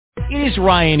It is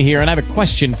Ryan here, and I have a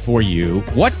question for you.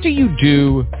 What do you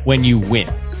do when you win?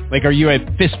 Like, are you a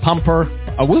fist pumper,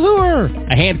 a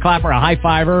woohooer, a hand clapper, a high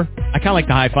fiver? I kind of like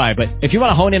the high five, but if you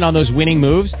want to hone in on those winning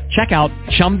moves, check out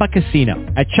Chumba Casino.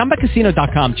 At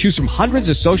ChumbaCasino.com, choose from hundreds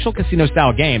of social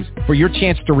casino-style games for your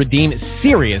chance to redeem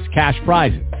serious cash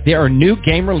prizes. There are new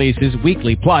game releases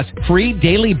weekly, plus free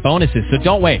daily bonuses. So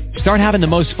don't wait. Start having the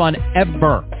most fun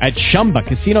ever at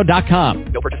ChumbaCasino.com.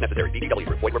 No purchase necessary. VGW.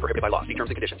 Void where prohibited by law. See terms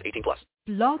and conditions. 18+.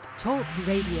 Blog Talk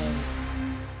Radio.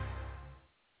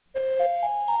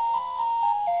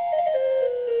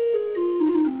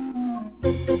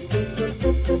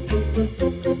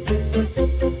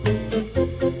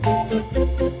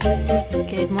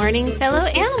 Good morning, fellow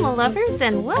animal lovers,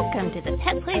 and welcome to the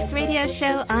Pet Place Radio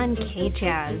Show on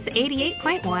KJAZZ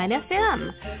 88.1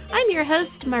 FM. I'm your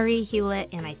host, Marie Hulett,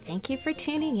 and I thank you for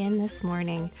tuning in this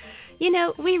morning. You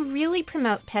know, we really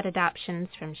promote pet adoptions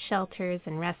from shelters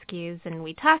and rescues, and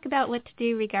we talk about what to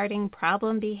do regarding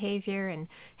problem behavior and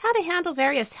how to handle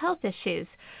various health issues.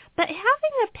 But having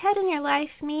a pet in your life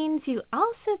means you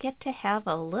also get to have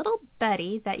a little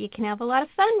buddy that you can have a lot of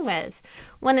fun with.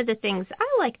 One of the things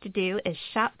I like to do is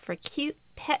shop for cute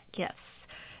pet gifts.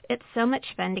 It's so much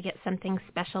fun to get something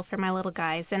special for my little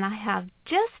guys, and I have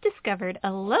just discovered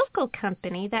a local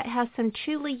company that has some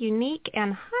truly unique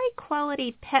and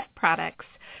high-quality pet products.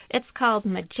 It's called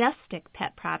Majestic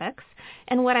Pet Products,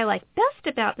 and what I like best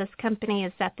about this company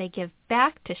is that they give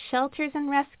back to shelters and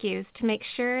rescues to make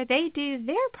sure they do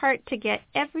their part to get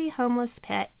every homeless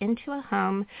pet into a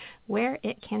home where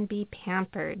it can be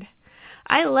pampered.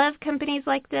 I love companies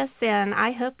like this, and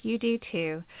I hope you do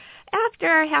too. After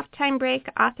our halftime break,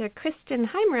 author Kristen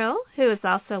Heimerl, who is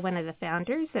also one of the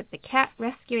founders of the cat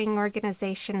rescuing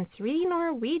organization Three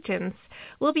Norwegians,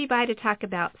 will be by to talk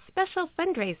about special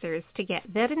fundraisers to get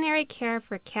veterinary care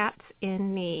for cats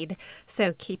in need.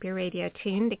 So keep your radio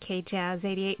tuned to KJAZZ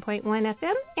 88.1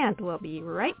 FM, and we'll be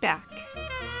right back.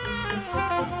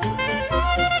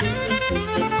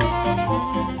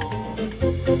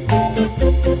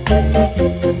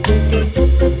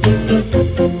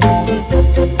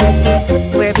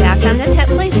 We're back on the Pet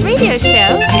Place Radio Show,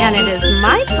 and it is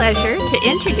my pleasure to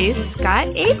introduce Scott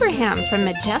Abraham from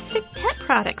Majestic Pet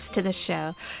Products to the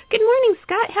show. Good morning,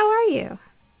 Scott. How are you?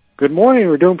 Good morning.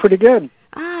 We're doing pretty good.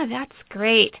 Ah, that's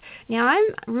great. Now, I'm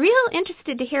real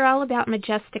interested to hear all about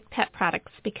Majestic Pet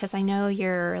Products because I know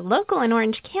you're local in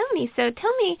Orange County. So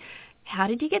tell me, how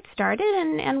did you get started,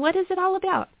 and what is it all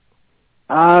about?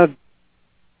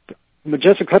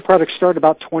 Majestic Pet Products started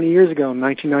about 20 years ago in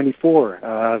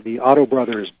 1994. The Otto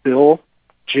brothers, Bill,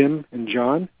 Jim, and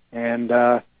John, and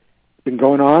it's been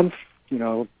going on,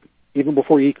 even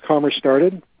before e-commerce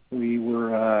started. We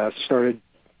were started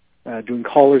doing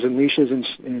collars and leashes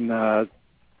in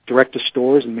direct to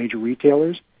stores and major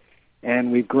retailers,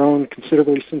 and we've grown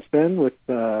considerably since then with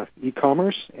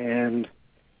e-commerce, and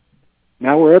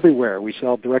now we're everywhere. We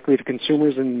sell directly to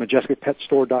consumers in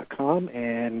MajesticPetStore.com,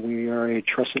 and we are a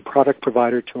trusted product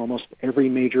provider to almost every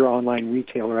major online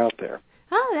retailer out there.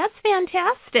 Oh, that's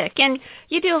fantastic. And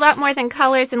you do a lot more than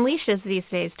collars and leashes these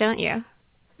days, don't you?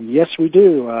 Yes, we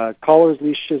do. Collars,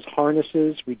 leashes,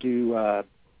 harnesses. We do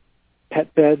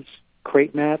pet beds,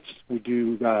 crate mats. We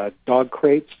do dog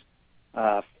crates,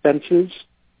 fences,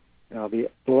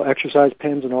 the little exercise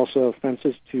pens, and also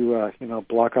fences to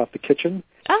block off the kitchen.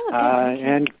 Oh,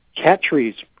 and cat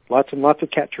trees, lots and lots of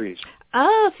cat trees.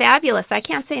 Oh, fabulous. I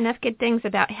can't say enough good things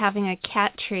about having a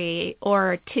cat tree,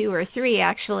 or two or three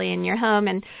actually, in your home.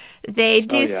 And they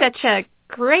do such a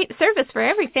great service for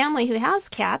every family who has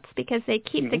cats because they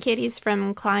keep the kitties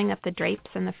from clawing up the drapes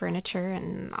and the furniture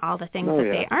and all the things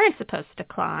they aren't supposed to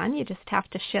claw on. You just have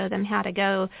to show them how to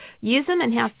go use them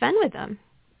and have fun with them.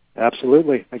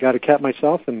 Absolutely. I got a cat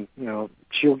myself, and,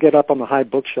 she'll get up on the high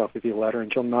bookshelf if you let her,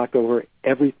 and she'll knock over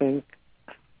everything,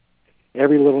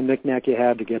 every little knick-knack you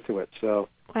have to get to it. So,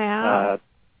 wow.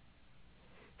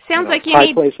 Sounds like you high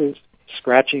need... places,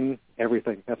 scratching,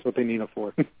 everything. That's what they need it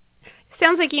for.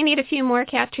 Sounds like you need a few more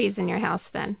cat trees in your house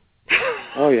then.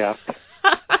 Oh, yeah.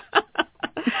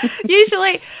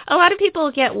 Usually, a lot of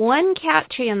people get one cat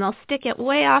tree and they'll stick it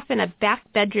way off in a back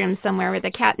bedroom somewhere where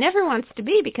the cat never wants to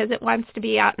be because it wants to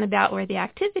be out and about where the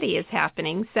activity is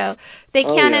happening. So they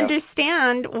can't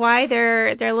understand why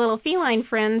their little feline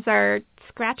friends are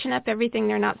scratching up everything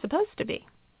they're not supposed to be.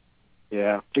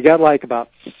 Yeah. We got like about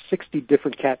 60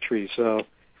 different cat trees. So,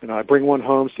 I bring one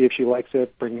home, see if she likes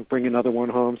it, bring another one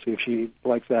home, see if she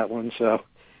likes that one. So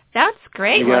that's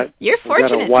great. Well, you're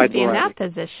fortunate to be in that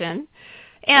position.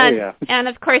 And and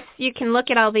of course you can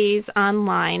look at all these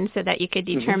online so that you could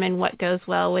determine what goes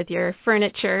well with your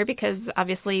furniture, because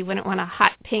obviously you wouldn't want a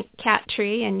hot pink cat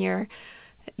tree in your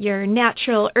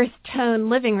natural earth tone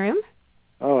living room.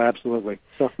 Oh, absolutely.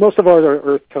 So most of ours are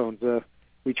earth tones.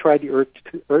 We tried the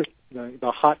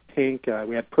the hot pink.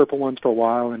 We had purple ones for a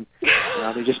while, and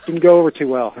they just didn't go over too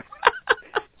well.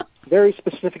 Very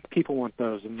specific people want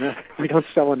those, and we don't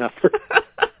sell enough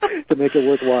to make it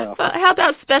worthwhile. Well, how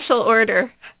about special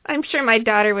order? I'm sure my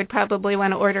daughter would probably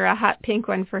want to order a hot pink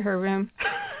one for her room.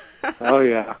 Oh,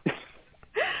 yeah.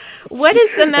 What is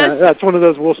the most... that's one of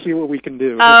those we'll see what we can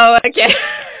do. Oh, okay.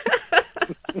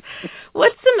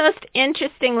 What's the most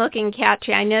interesting-looking cat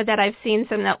tree? I know that I've seen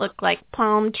some that look like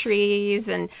palm trees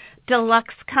and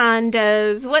deluxe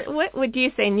condos. What would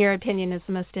you say, in your opinion, is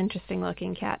the most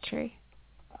interesting-looking cat tree?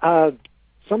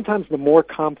 Sometimes the more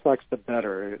complex, the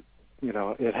better.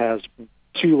 It has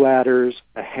 2 ladders,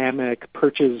 a hammock,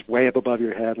 perches way up above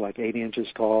your head, like 8 inches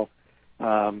tall. We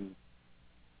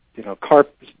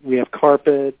have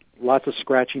carpet, lots of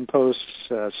scratching posts,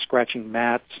 scratching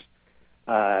mats,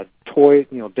 toys,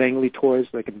 dangly toys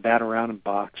they can bat around and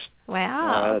box.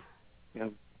 Wow.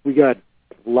 We got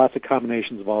lots of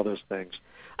combinations of all those things.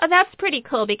 Oh, that's pretty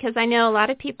cool, because I know a lot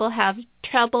of people have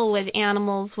trouble with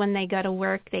animals when they go to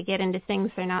work. They get into things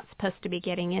they're not supposed to be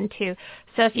getting into.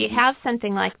 So if you have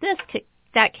something like this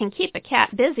that can keep a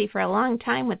cat busy for a long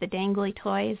time with the dangly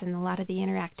toys and a lot of the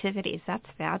interactivities, that's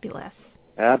fabulous.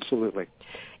 Absolutely.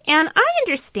 And I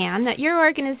understand that your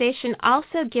organization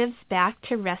also gives back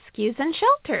to rescues and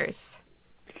shelters.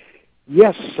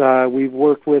 Yes, we've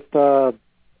worked with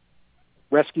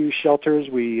rescue shelters.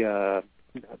 We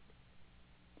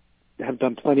have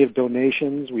done plenty of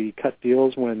donations. We cut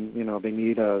deals when they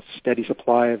need a steady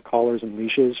supply of collars and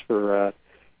leashes for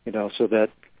so that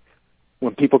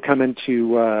when people come in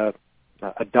to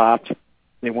adopt,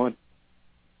 they want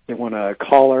a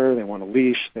collar, they want a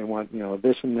leash, they want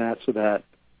this and that, so that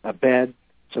a bed,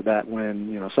 so that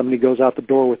when somebody goes out the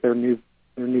door with their new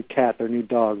cat, their new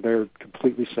dog, they're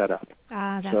completely set up.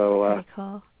 Ah, that's pretty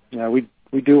cool. Yeah,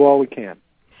 we do all we can.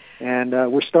 And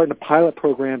we're starting a pilot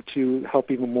program to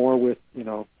help even more with,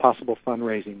 possible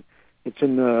fundraising. It's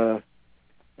in the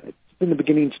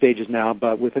beginning stages now,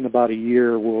 but within about a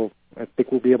year, I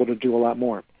think we'll be able to do a lot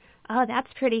more. Oh, that's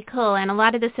pretty cool. And a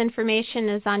lot of this information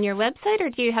is on your website, or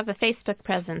do you have a Facebook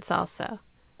presence also?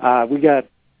 We got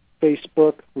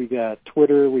Facebook, we got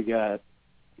Twitter, we got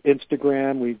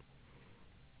Instagram,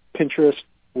 Pinterest.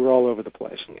 We're all over the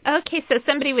place. Okay, so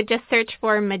somebody would just search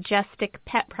for Majestic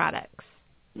Pet Products.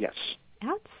 Yes.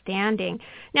 Outstanding.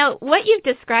 Now, what you've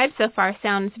described so far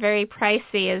sounds very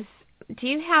pricey. Do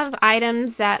you have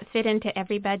items that fit into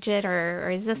every budget,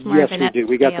 or is this more of an upscale? Yes, we do.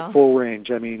 We got the full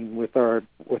range. I mean, with our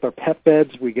pet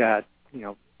beds, we got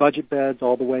budget beds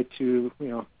all the way to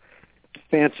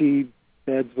fancy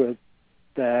beds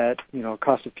that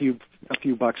cost a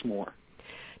few bucks more.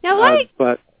 Now,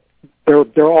 but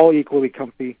they're all equally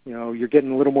comfy. You're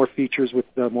getting a little more features with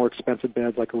the more expensive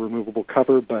beds, like a removable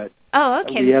cover, but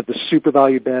we have the super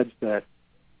value beds that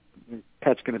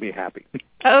pet's going to be happy.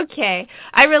 Okay.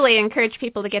 I really encourage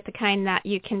people to get the kind that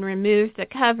you can remove the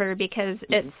cover, because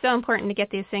it's so important to get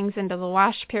these things into the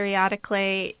wash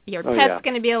periodically. Your pet's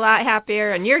going to be a lot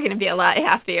happier, and you're going to be a lot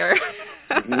happier.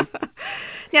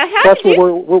 Now,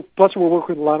 plus we're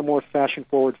working with a lot of more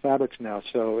fashion-forward fabrics now,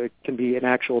 so it can be an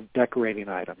actual decorating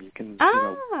item. You can,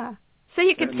 so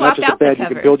you can swap out the bed, cover.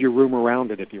 you can build your room around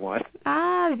it if you want.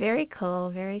 Ah, very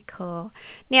cool, very cool.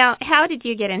 Now, how did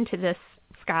you get into this,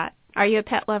 Scott? Are you a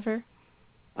pet lover?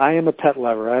 I am a pet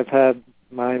lover. I've had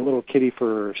my little kitty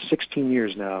for 16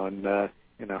 years now, and And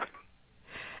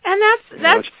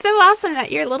that's so awesome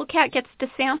that your little cat gets to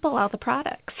sample all the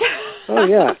products. Oh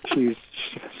yeah, she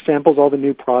samples all the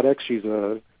new products. She's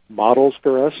models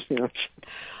for us. She does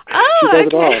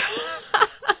it all.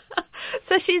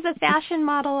 So she's a fashion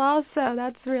model also.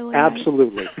 That's really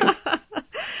absolutely. Nice.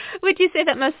 Would you say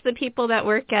that most of the people that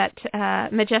work at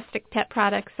Majestic Pet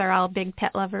Products are all big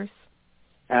pet lovers?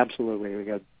 Absolutely. We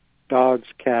got dogs,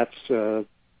 cats. One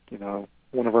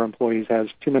of our employees has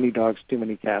too many dogs, too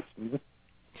many cats.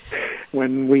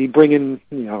 When we bring in,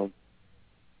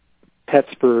 pets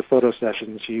for photo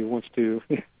sessions, she wants to.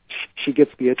 She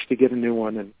gets the itch to get a new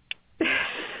one, and.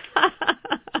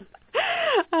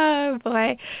 Oh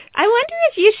boy! I wonder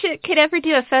if you could ever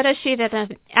do a photo shoot at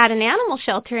an animal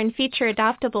shelter and feature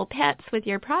adoptable pets with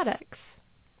your products.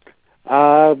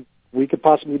 we could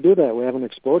possibly do that. We haven't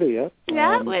explored it yet.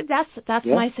 That's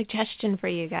my suggestion for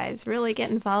you guys. Really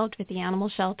get involved with the animal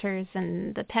shelters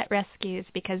and the pet rescues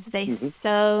because they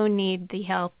so need the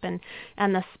help and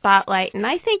the spotlight. And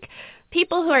I think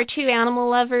people who are true animal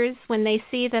lovers, when they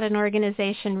see that an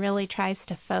organization really tries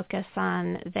to focus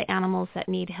on the animals that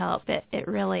need help, it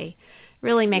really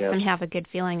makes them have a good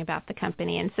feeling about the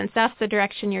company. And since that's the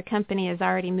direction your company is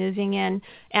already moving in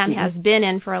and has been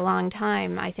in for a long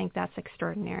time, I think that's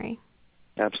extraordinary.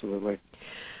 Absolutely.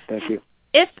 Thank you.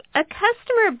 If a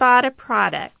customer bought a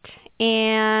product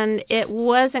and it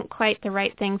wasn't quite the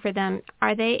right thing for them,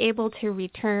 are they able to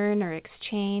return or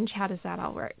exchange? How does that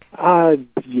all work?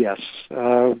 Yes.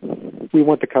 We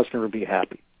want the customer to be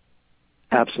happy.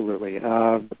 Absolutely.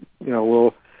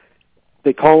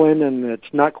 They call in and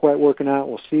it's not quite working out.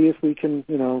 We'll see if we can,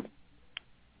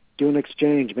 do an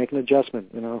exchange, make an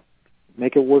adjustment,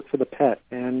 make it work for the pet.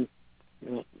 And,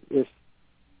 if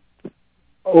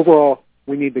overall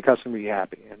we need the customer to be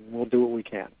happy, and we'll do what we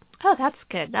can. Oh, that's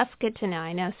good. That's good to know.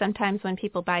 I know sometimes when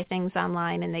people buy things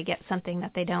online and they get something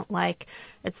that they don't like,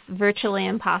 it's virtually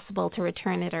impossible to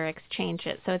return it or exchange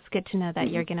it. So it's good to know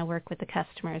that you're going to work with the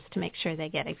customers to make sure they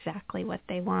get exactly what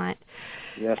they want.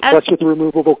 Yes, plus with the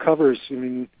removable covers. I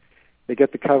mean, they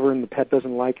get the cover and the pet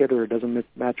doesn't like it or it doesn't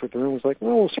match with the room. It's like,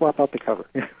 well, we'll swap out the cover.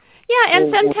 Yeah,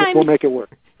 and sometimes we'll make it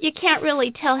work. You can't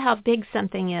really tell how big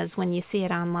something is when you see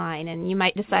it online, and you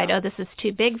might decide, this is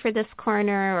too big for this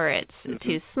corner, or it's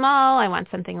too small, I want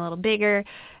something a little bigger.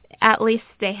 At least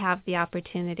they have the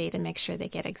opportunity to make sure they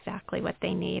get exactly what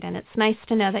they need, and it's nice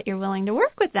to know that you're willing to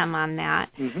work with them on that.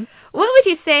 What would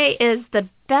you say is the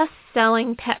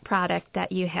best-selling pet product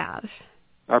that you have?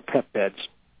 Our pet beds.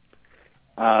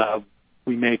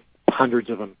 We make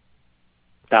hundreds of them,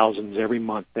 thousands every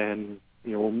month, and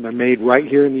they're made right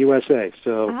here in the USA.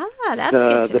 So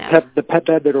the pet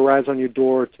bed that arrives on your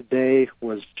door today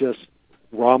was just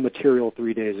raw material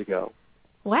 3 days ago.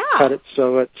 Wow. Cut it,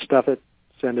 sew it, stuff it,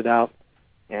 send it out,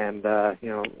 and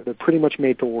they're pretty much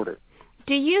made to order.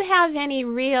 Do you have any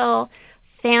real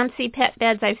fancy pet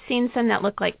beds? I've seen some that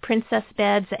look like princess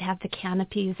beds that have the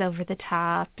canopies over the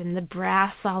top and the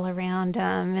brass all around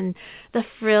them and the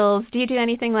frills. Do you do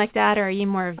anything like that, or are you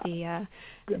more of the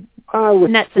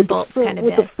nuts and bolts kind of bed?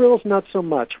 With the frills, not so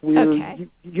much. We're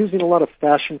using a lot of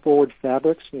fashion-forward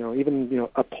fabrics, even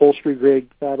upholstery grade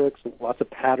fabrics, lots of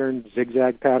patterns,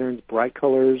 zigzag patterns, bright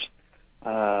colors,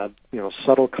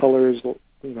 subtle colors,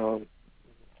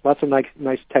 lots of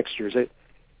nice textures.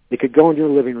 It could go in your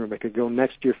living room. It could go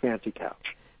next to your fancy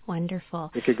couch.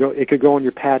 Wonderful. It could go on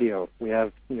your patio. We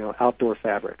have outdoor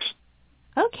fabrics.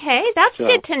 Okay, that's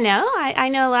good to know. I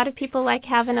know a lot of people like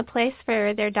having a place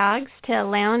for their dogs to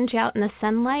lounge out in the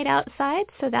sunlight outside,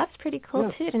 so that's pretty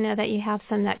cool too to know that you have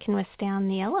some that can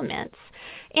withstand the elements.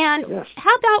 And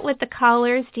how about with the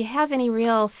collars? Do you have any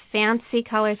real fancy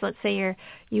collars? Let's say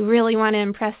you really want to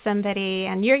impress somebody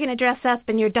and you're going to dress up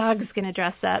and your dog's going to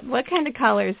dress up. What kind of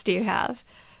collars do you have?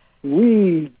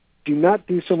 We do not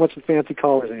do so much with fancy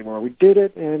collars anymore. We did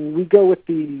it, and we go with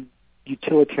the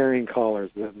utilitarian collars.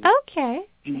 Okay.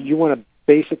 You want a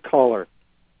basic collar,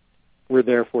 we're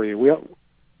there for you.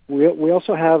 We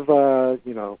also have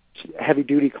heavy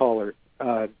duty collar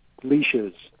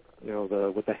leashes,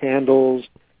 with the handles,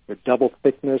 they're double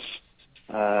thickness,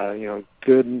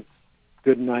 good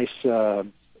nice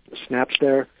snaps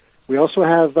there. We also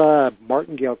have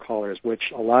martingale collars,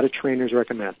 which a lot of trainers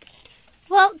recommend.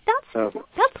 Well,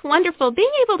 that's wonderful.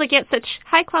 Being able to get such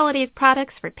high-quality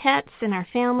products for pets and our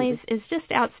families is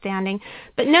just outstanding.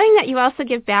 But knowing that you also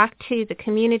give back to the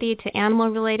community, to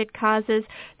animal-related causes,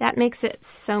 that makes it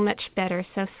so much better.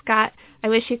 So, Scott, I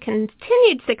wish you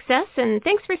continued success, and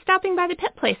thanks for stopping by the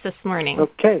Pet Place this morning.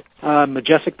 Okay.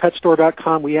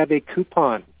 MajesticPetStore.com, we have a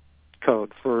coupon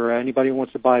code for anybody who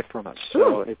wants to buy from us.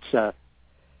 So it's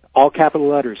all capital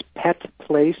letters, Pet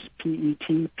Place,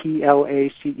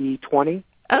 PETPLACE 20,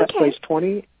 Pet Place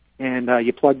 20, and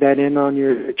you plug that in on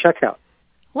your checkout.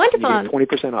 Wonderful. And you get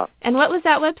 20% off. And what was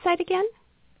that website again?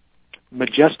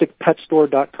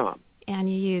 MajesticPetStore.com. And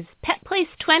you use Pet Place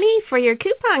 20 for your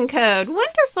coupon code.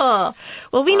 Wonderful.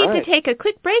 Well, we need to take a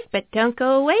quick break, but don't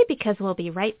go away because we'll be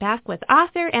right back with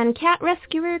author and cat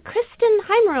rescuer Kristen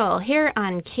Heimerl here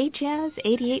on KJAZZ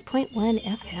 88.1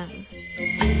 FM.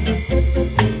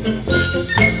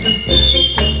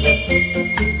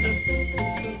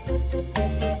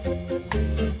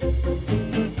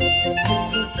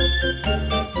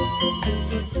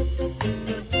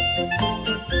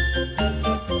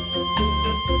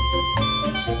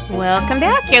 Welcome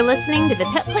back. You're listening to the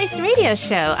Pet Place Radio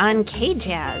Show on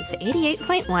KJAZZ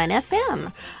 88.1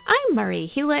 FM. I'm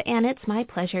Marie Hulett, and it's my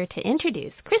pleasure to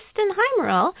introduce Kristen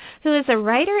Heimerl, who is a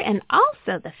writer and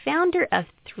also the founder of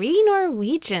Three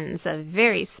Norwegians, a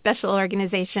very special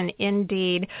organization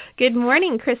indeed. Good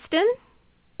morning, Kristen.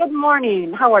 Good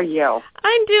morning. How are you?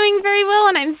 I'm doing very well,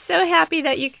 and I'm so happy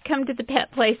that you could come to the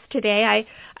Pet Place today.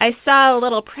 I saw a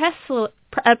little press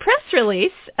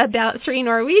release about Three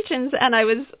Norwegians, and I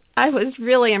was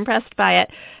really impressed by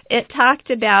it. It talked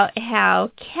about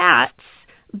how cats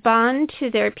bond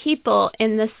to their people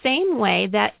in the same way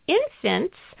that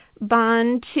infants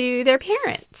bond to their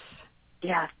parents.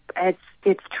 Yes,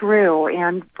 it's true.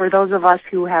 And for those of us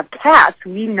who have cats,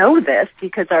 we know this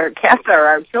because our cats are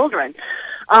our children.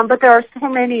 But there are so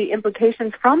many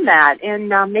implications from that in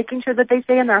making sure that they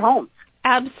stay in their homes.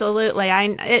 Absolutely.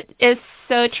 It is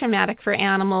so traumatic for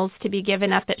animals to be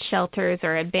given up at shelters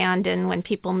or abandoned when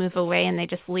people move away and they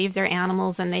just leave their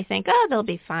animals and they think, oh, they'll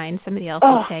be fine. Somebody else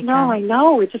will take them. I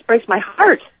know. It just breaks my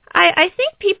heart. I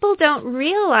think people don't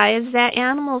realize that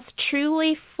animals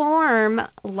truly form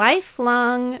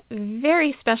lifelong,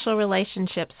 very special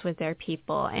relationships with their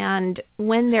people. And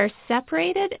when they're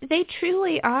separated, they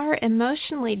truly are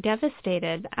emotionally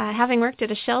devastated. Having worked at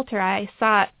a shelter, I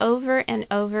saw it over and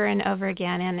over and over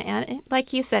again. And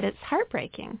like you said, it's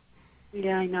heartbreaking.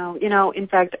 Yeah, I know. In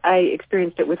fact, I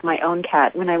experienced it with my own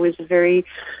cat when I was a very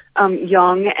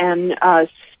young and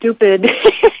stupid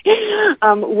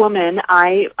woman.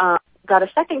 I got a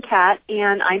second cat,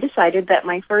 and I decided that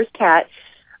my first cat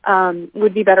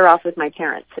would be better off with my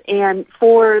parents. And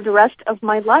for the rest of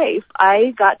my life,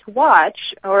 I got to watch,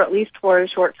 or at least for a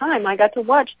short time, I got to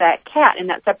watch that cat in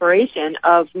that separation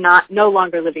of no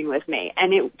longer living with me.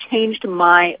 And it changed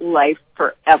my life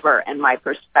forever and my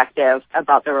perspective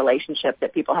about the relationship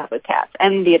that people have with cats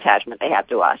and the attachment they have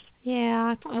to us.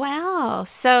 Yeah. Wow.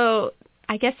 So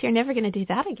I guess you're never going to do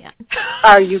that again.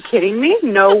 Are you kidding me?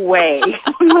 No way.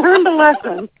 Learned a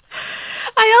lesson.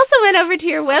 I also went over to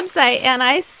your website and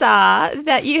I saw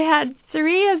that you had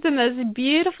 3 of the most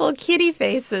beautiful kitty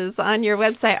faces on your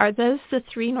website. Are those the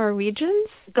Three Norwegians?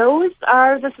 Those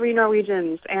are the Three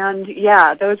Norwegians, and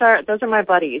yeah, those are my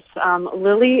buddies,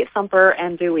 Lily, Thumper,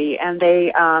 and Dewey, and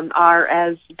they are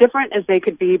as different as they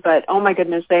could be, but oh my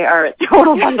goodness, they are a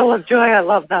total bundle of joy. I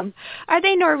love them. Are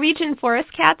they Norwegian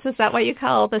forest cats? Is that what you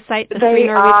call the site, the Three Norwegians?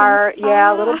 They are,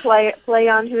 yeah, a little play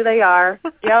on who they are.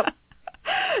 Yep.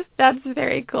 That's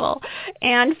very cool.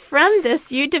 And from this,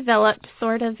 you developed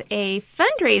sort of a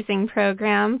fundraising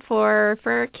program for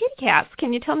kitty cats.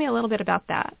 Can you tell me a little bit about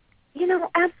that?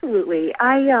 Absolutely.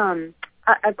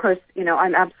 Of course,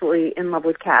 I'm absolutely in love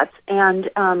with cats. And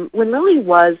when Lily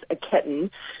was a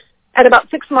kitten, at about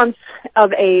 6 months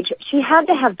of age, she had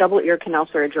to have double ear canal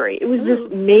surgery. It was this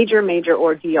major, major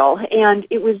ordeal, and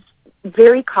it was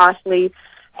very costly.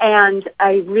 And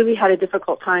I really had a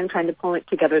difficult time trying to pull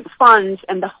together the funds,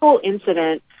 and the whole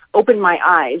incident opened my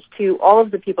eyes to all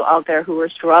of the people out there who were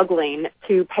struggling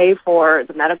to pay for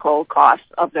the medical costs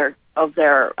of their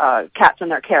cats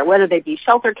and their care, whether they be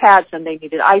shelter cats and they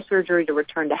needed eye surgery to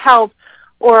return to health,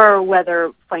 or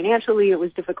whether financially it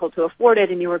was difficult to afford it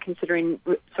and you were considering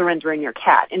surrendering your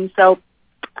cat. And so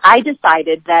I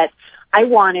decided that I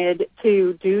wanted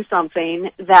to do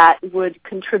something that would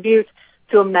contribute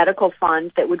to a medical fund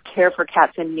that would care for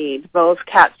cats in need, both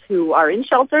cats who are in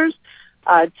shelters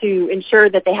to ensure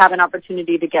that they have an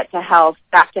opportunity to get to health,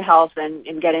 back to health,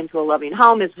 and get into a loving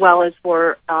home, as well as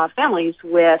for families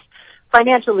with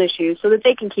financial issues so that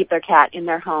they can keep their cat in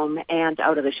their home and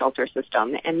out of the shelter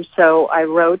system. And so I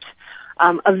wrote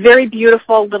a very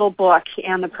beautiful little book,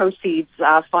 and the proceeds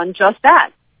fund just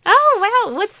that. Oh,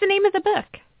 wow. What's the name of the book?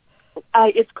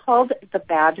 It's called The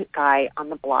Bad Guy on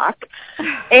the Block,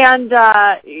 and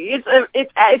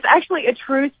it's actually a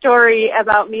true story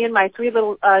about me and my 3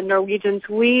 little Norwegians.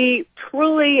 We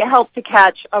truly helped to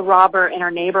catch a robber in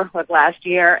our neighborhood last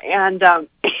year, and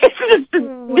it's just a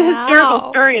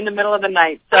hysterical story in the middle of the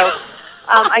night. So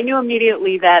I knew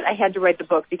immediately that I had to write the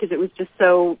book because it was just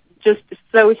so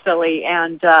silly,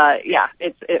 and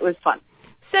it was fun.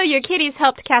 So your kitties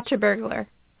helped catch a burglar.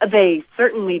 They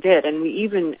certainly did, and we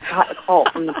even got a call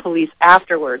from the police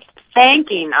afterwards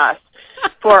thanking us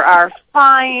for our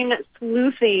fine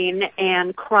sleuthing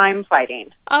and crime fighting.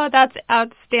 Oh, that's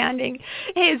outstanding.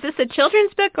 Hey, is this a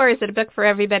children's book, or is it a book for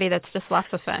everybody that's just lots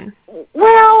of fun?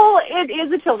 Well, it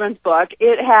is a children's book.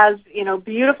 It has,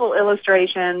 beautiful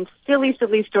illustrations, silly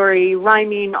story,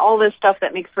 rhyming, all this stuff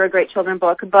that makes for a great children's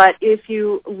book. But if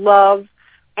you love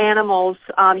animals,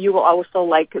 you will also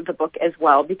like the book as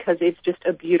well because it's just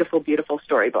a beautiful, beautiful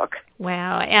storybook.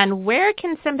 Wow. And where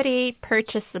can somebody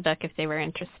purchase the book if they were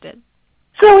interested?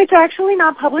 So it's actually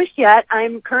not published yet.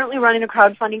 I'm currently running a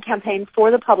crowdfunding campaign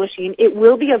for the publishing. It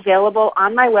will be available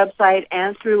on my website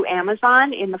and through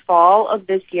Amazon in the fall of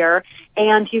this year,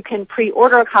 and you can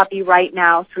pre-order a copy right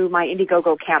now through my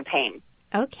Indiegogo campaign.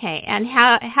 Okay. And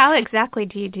how exactly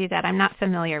do you do that? I'm not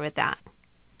familiar with that.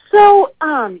 So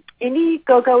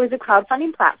Indiegogo is a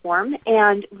crowdfunding platform,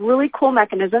 and really cool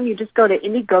mechanism. You just go to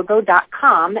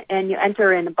Indiegogo.com and you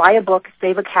enter in buy a book,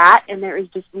 save a cat, and there is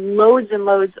just loads and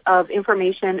loads of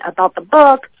information about the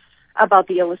book, about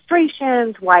the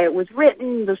illustrations, why it was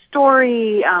written, the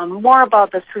story, more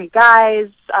about the three guys,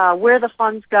 where the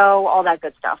funds go, all that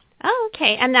good stuff. Oh,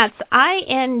 okay. And that's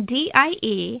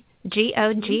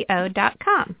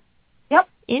INDIEGOGO.com. Yep.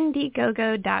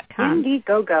 Indiegogo.com.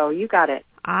 Indiegogo, you got it.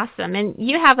 Awesome. And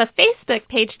you have a Facebook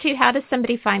page, too. How does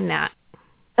somebody find that?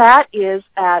 That is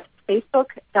at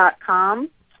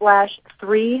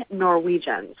facebook.com/Three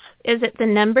Norwegians. Is it the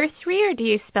number 3, or do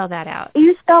you spell that out?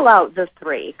 You spell out the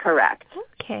 3, correct.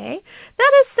 Okay.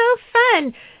 That is so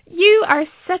fun. You are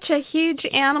such a huge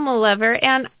animal lover,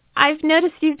 and I've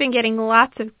noticed you've been getting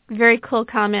lots of very cool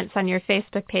comments on your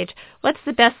Facebook page. What's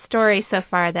the best story so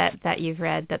far that you've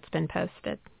read that's been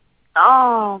posted?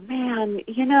 Oh, man,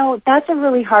 that's a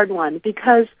really hard one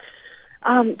because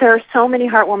there are so many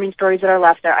heartwarming stories that are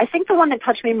left there. I think the one that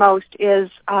touched me most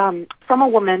is from a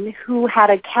woman who had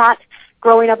a cat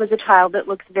growing up as a child that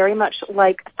looks very much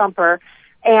like Thumper,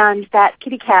 and that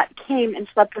kitty cat came and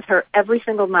slept with her every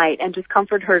single night and just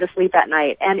comforted her to sleep at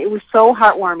night, and it was so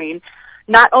heartwarming.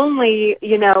 Not only,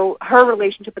 her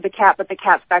relationship with the cat, but the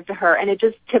cat's back to her, and it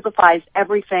just typifies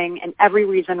everything and every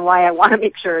reason why I want to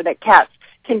make sure that cats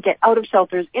can get out of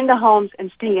shelters, into homes,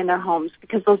 and stay in their homes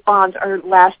because those bonds are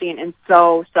lasting and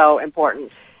so, so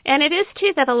important. And it is,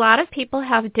 too, that a lot of people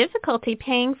have difficulty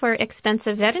paying for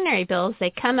expensive veterinary bills. They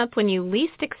come up when you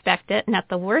least expect it and at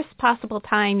the worst possible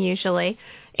time usually,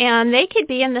 and they could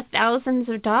be in the thousands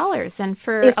of dollars. And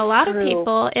for a lot of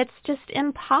people, it's just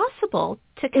impossible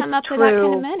to come up with that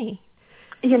kind of money.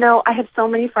 I have so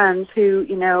many friends who,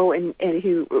 and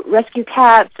who rescue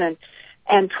cats and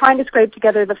trying to scrape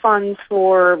together the funds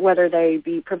for whether they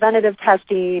be preventative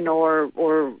testing or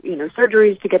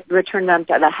surgeries to return them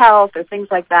to the health or things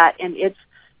like that. And it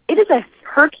is a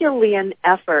Herculean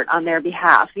effort on their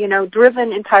behalf,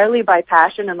 driven entirely by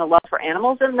passion and the love for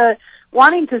animals and the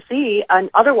wanting to see an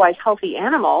otherwise healthy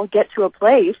animal get to a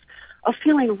place of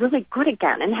feeling really good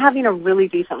again and having a really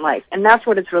decent life. And that's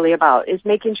what it's really about, is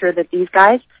making sure that these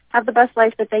guys have the best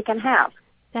life that they can have.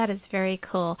 That is very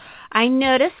cool. I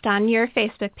noticed on your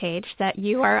Facebook page that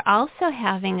you are also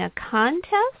having a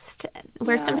contest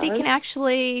where somebody can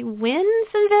actually win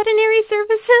some veterinary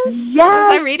services. Yes.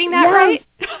 Am I reading that right?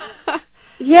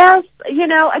 Yes.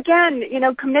 Again,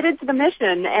 committed to the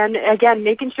mission, and again,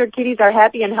 making sure kitties are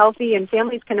happy and healthy and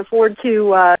families can afford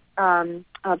to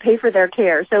pay for their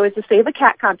care. So it's a Save a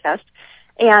Cat contest,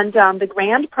 and the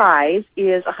grand prize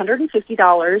is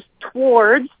 $150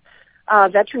 towards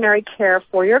veterinary care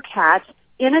for your cat.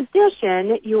 In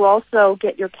addition, you also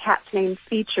get your cat's name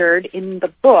featured in the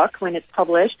book when it's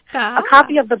published, a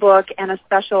copy of the book, and a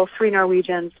special Three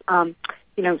Norwegians,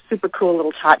 super cool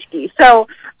little tchotchke. So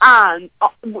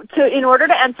in order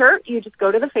to enter, you just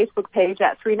go to the Facebook page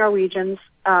at Three Norwegians,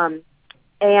 and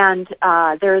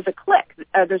there's a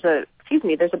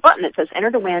there's a button that says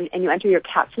Enter to Win, and you enter your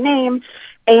cat's name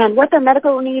and what their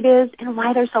medical need is and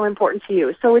why they're so important to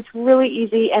you. So it's really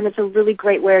easy, and it's a really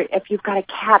great way if you've got a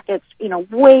cat that's,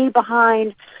 way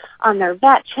behind on their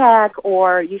vet check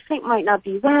or you think might not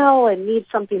be well and needs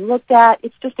something looked at.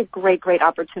 It's just a great, great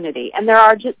opportunity. And there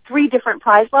are just 3 different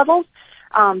prize levels.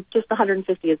 Just the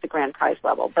 150 is the grand prize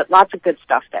level, but lots of good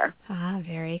stuff there.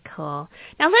 Very cool.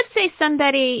 Now, let's say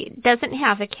somebody doesn't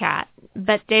have a cat,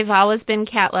 but they've always been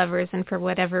cat lovers, and for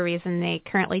whatever reason they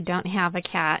currently don't have a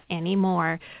cat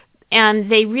anymore,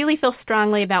 and they really feel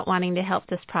strongly about wanting to help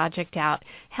this project out.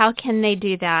 How can they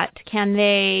do that? Can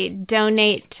they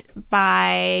donate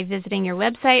by visiting your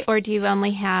website, or do you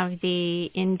only have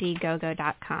the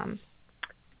Indiegogo.com?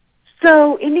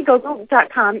 So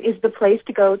Indiegogo.com is the place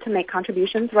to go to make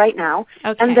contributions right now.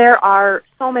 Okay. And there are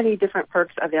so many different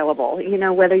perks available,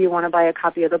 whether you want to buy a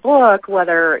copy of the book,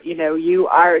 whether, you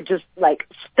are just like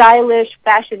stylish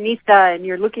fashionista and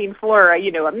you're looking for,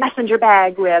 a messenger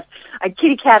bag with a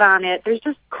kitty cat on it. There's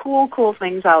just cool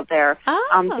things out there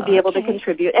to be able to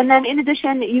contribute. And then in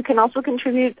addition, you can also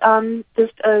contribute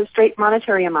just a straight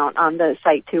monetary amount on the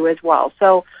site too as well.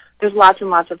 So there's lots and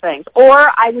lots of things.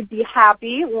 Or I would be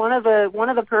happy. One of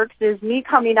the perks is me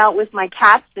coming out with my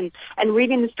cats and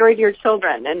reading the story to your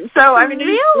children. And so, I mean,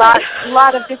 really? there's a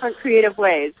lot of different creative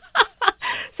ways.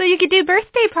 So you could do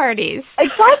birthday parties.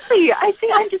 Exactly. I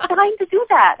think I'm just dying to do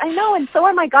that. I know, and so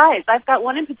are my guys. I've got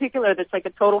one in particular that's like a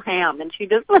total ham, and she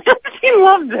just she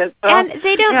loves it. So, and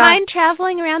they don't mind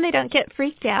traveling around? They don't get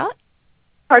freaked out?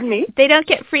 Pardon me? They don't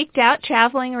get freaked out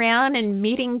traveling around and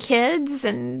meeting kids?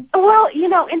 And well,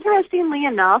 interestingly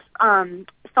enough,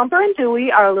 Thumper and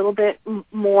Dewey are a little bit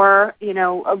more,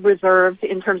 reserved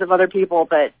in terms of other people,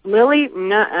 but Lily,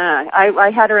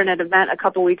 I had her in an event a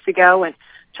couple weeks ago, and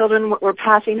children were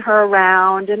passing her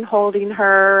around and holding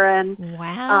her, and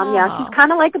wow. She's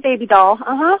kind of like a baby doll.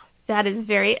 That is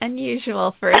very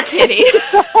unusual for a kitty.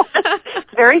 It's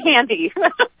very handy.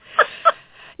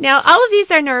 Now, all of these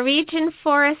are Norwegian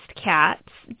forest cats.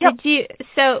 Yep.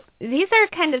 So these are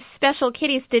kind of special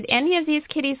kitties. Did any of these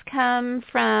kitties come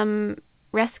from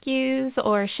rescues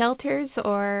or shelters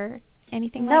or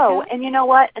anything like that? No, and you know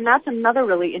what? And that's another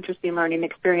really interesting learning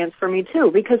experience for me, too,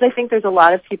 because I think there's a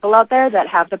lot of people out there that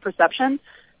have the perception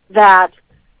that,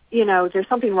 there's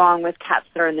something wrong with cats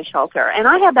that are in the shelter. And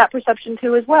I had that perception,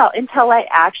 too, as well, until I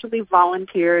actually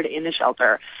volunteered in the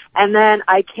shelter. And then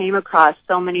I came across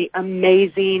so many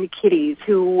amazing kitties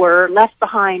who were left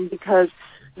behind because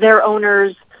their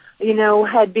owners,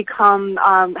 had become,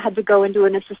 had to go into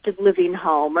an assisted living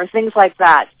home or things like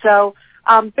that. So,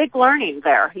 big learning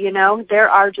there, There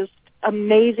are just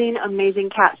amazing, amazing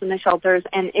cats in the shelters.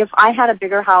 And if I had a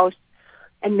bigger house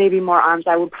and maybe more arms,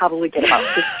 I would probably get about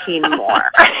 15 more.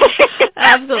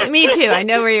 Absolutely. Me too. I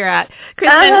know where you're at.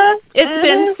 Kristen, it's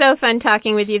been so fun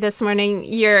talking with you this morning.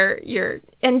 Your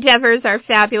endeavors are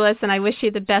fabulous, and I wish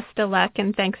you the best of luck,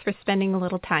 and thanks for spending a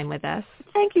little time with us.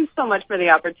 Thank you so much for the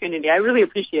opportunity. I really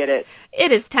appreciate it.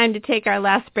 It is time to take our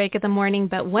last break of the morning,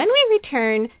 but when we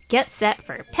return, get set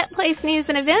for Pet Place News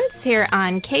and Events here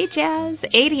on KJAZZ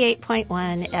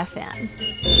 88.1 FM.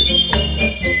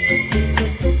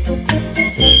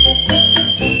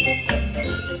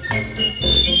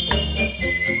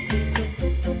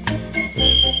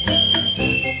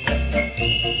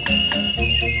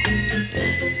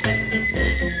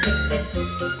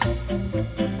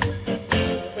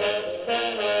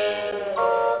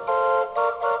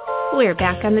 We're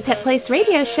back on the Pet Place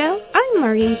Radio Show. I'm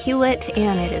Marie Hulett,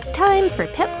 and it is time for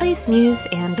Pet Place News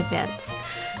and Events.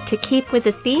 To keep with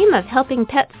the theme of helping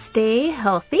pets stay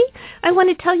healthy, I want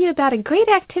to tell you about a great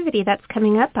activity that's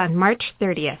coming up on March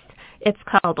 30th. It's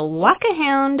called Walk a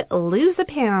Hound, Lose a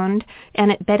Pound,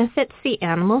 and it benefits the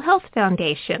Animal Health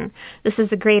Foundation. This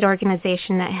is a great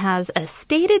organization that has a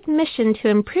stated mission to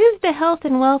improve the health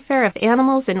and welfare of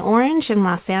animals in Orange and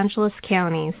Los Angeles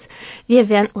counties. The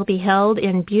event will be held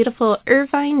in beautiful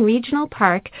Irvine Regional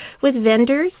Park with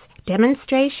vendors,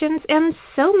 demonstrations, and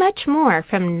so much more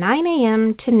from 9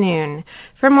 a.m. to noon.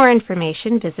 For more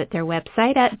information, visit their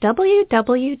website at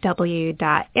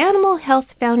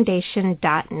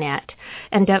www.animalhealthfoundation.net.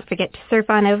 And don't forget to surf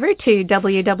on over to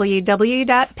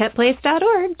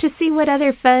www.petplace.org to see what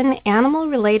other fun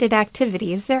animal-related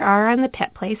activities there are on the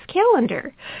Pet Place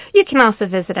calendar. You can also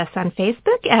visit us on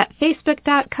Facebook at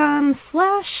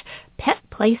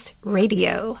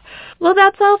facebook.com/PetPlaceRadio. Well,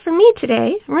 that's all for me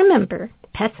today. Remember,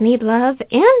 pets need love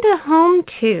and a home,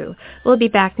 too. We'll be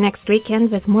back next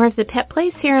weekend with more of the Pet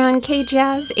Place here on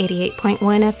KJAZZ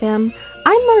 88.1 FM.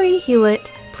 I'm Marie Hulett.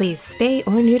 Please spay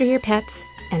or neuter your pets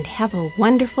and have a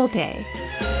wonderful day.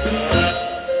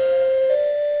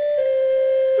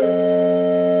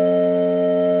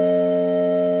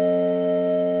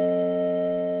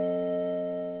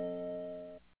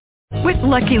 With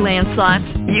Lucky Land Slots,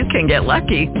 you can get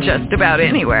lucky just about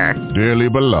anywhere. Dearly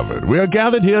beloved, we are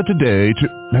gathered here today to...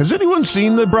 Has anyone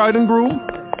seen the bride and groom?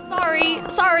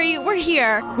 Sorry, we're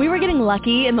here. We were getting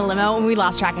lucky in the limo and we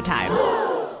lost track of time.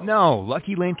 No,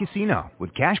 Lucky Land Casino,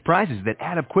 with cash prizes that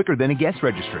add up quicker than a guest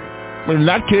registry. In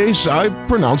that case, I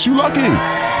pronounce you lucky.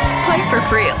 Play for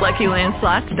free at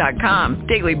LuckyLandSlots.com.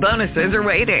 Daily bonuses are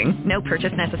waiting. No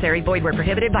purchase necessary. Void where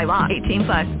prohibited by law.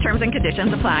 18+. Terms and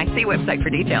conditions apply. See website for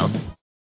details.